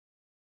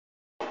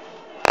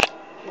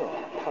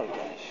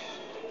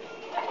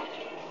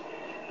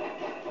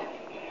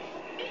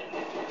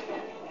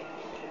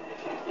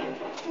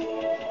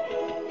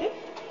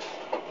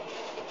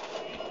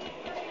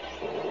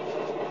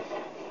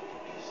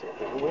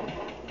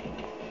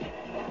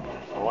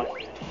Alright.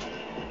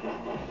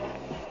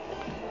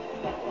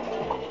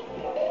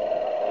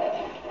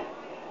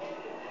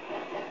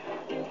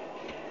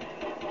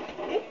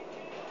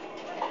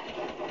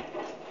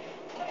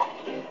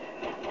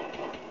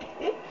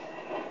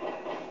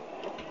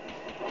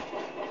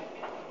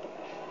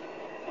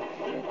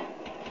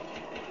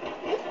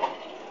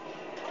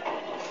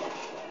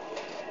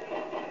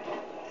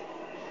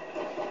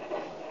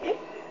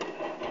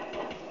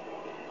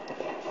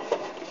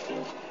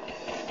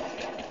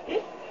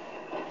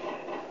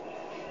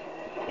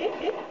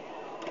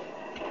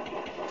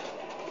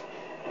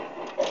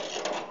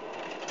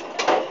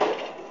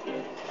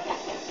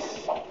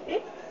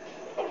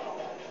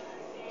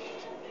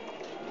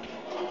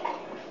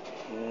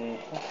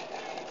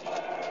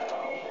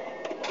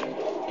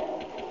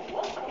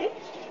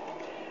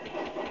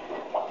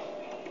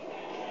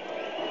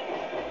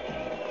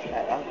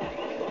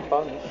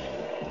 Bonus.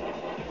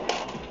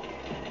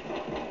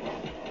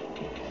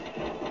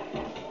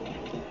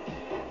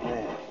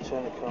 Now,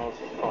 turn the cards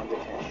and find the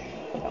cash.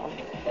 That one.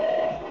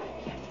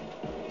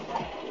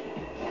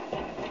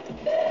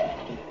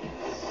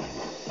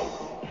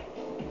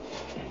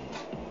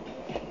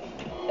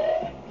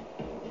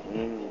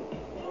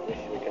 Where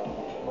should we go?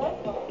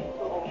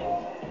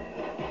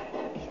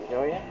 Should we go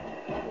here?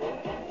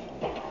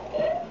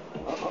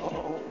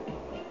 Oh.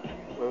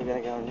 Where are we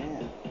going to go now?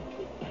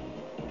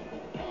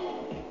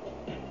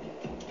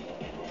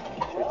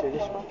 Should we do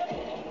this one?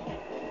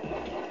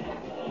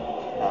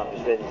 No, I'm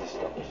just ready to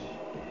stop us.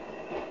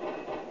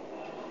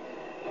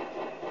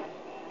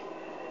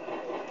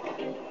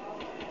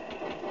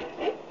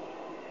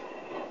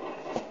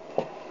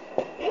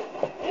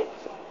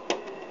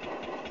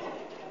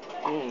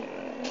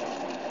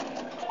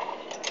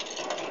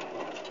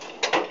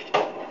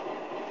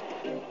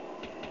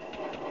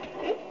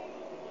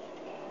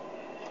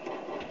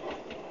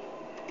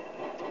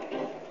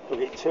 We'll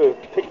get two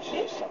pictures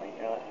or something,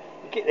 right?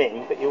 You get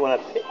in, but you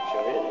want a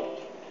picture, really,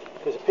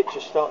 because a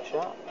picture starts you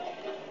up.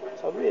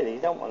 So really, you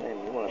don't want them,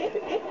 you want a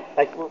picture.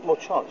 They got more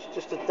chance,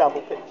 just a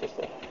double picture, just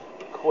a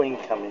queen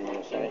coming in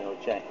or something, or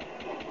jack.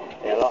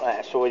 Yeah, like that,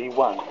 it's already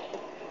won.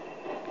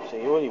 So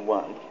you already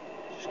won,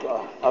 just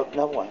got to open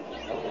another one.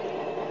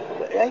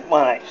 But it ain't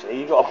one actually,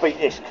 you've got to beat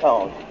this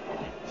card.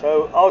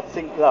 So I'd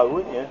think low,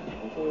 wouldn't you?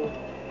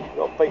 You've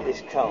got to beat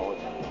this card.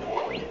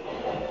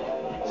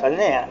 So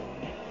now,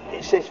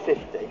 it says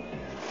 50,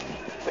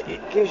 but it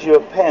gives you a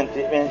pound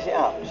because it rounds it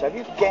up. So if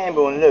you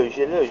gamble and lose,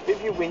 you lose. But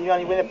if you win, you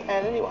only win a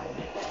pound anyway.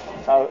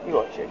 So you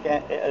watch it,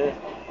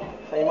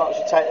 so you might as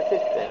well take the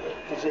 50,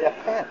 because it's a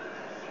pound.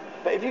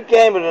 But if you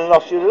gamble and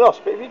lost, you'd have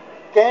lost. But if you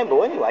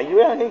gamble anyway,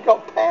 you only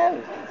got a pound.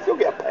 You still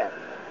get a pound.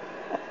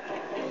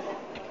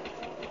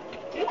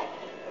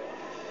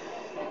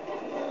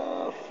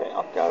 I think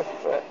I'll go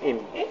for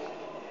him.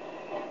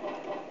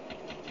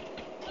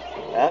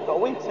 Now, I've got a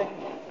win thing.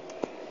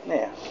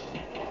 Now,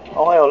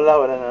 higher or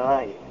lower than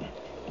an 8?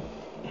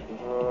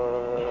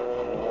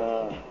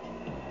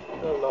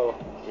 Lower.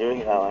 You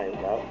think lower, here we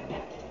go.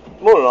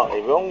 More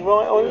likely wrong,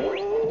 right? Or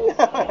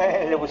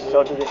a little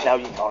sod of it. No,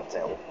 you can't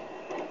tell.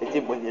 They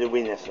didn't want you to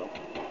win this one.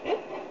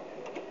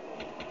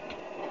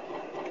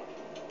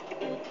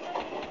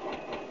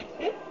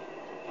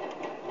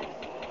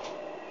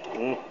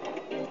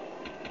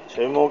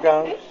 Two more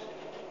goes.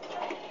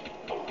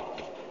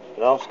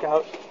 Last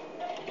go.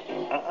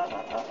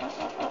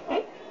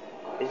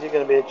 Is it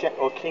going to be a jack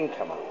or a king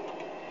come up?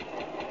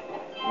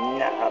 No.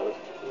 Neither.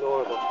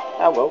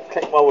 Oh well,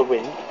 click while we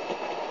win.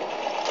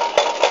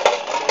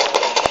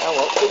 Oh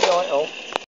well, good night all.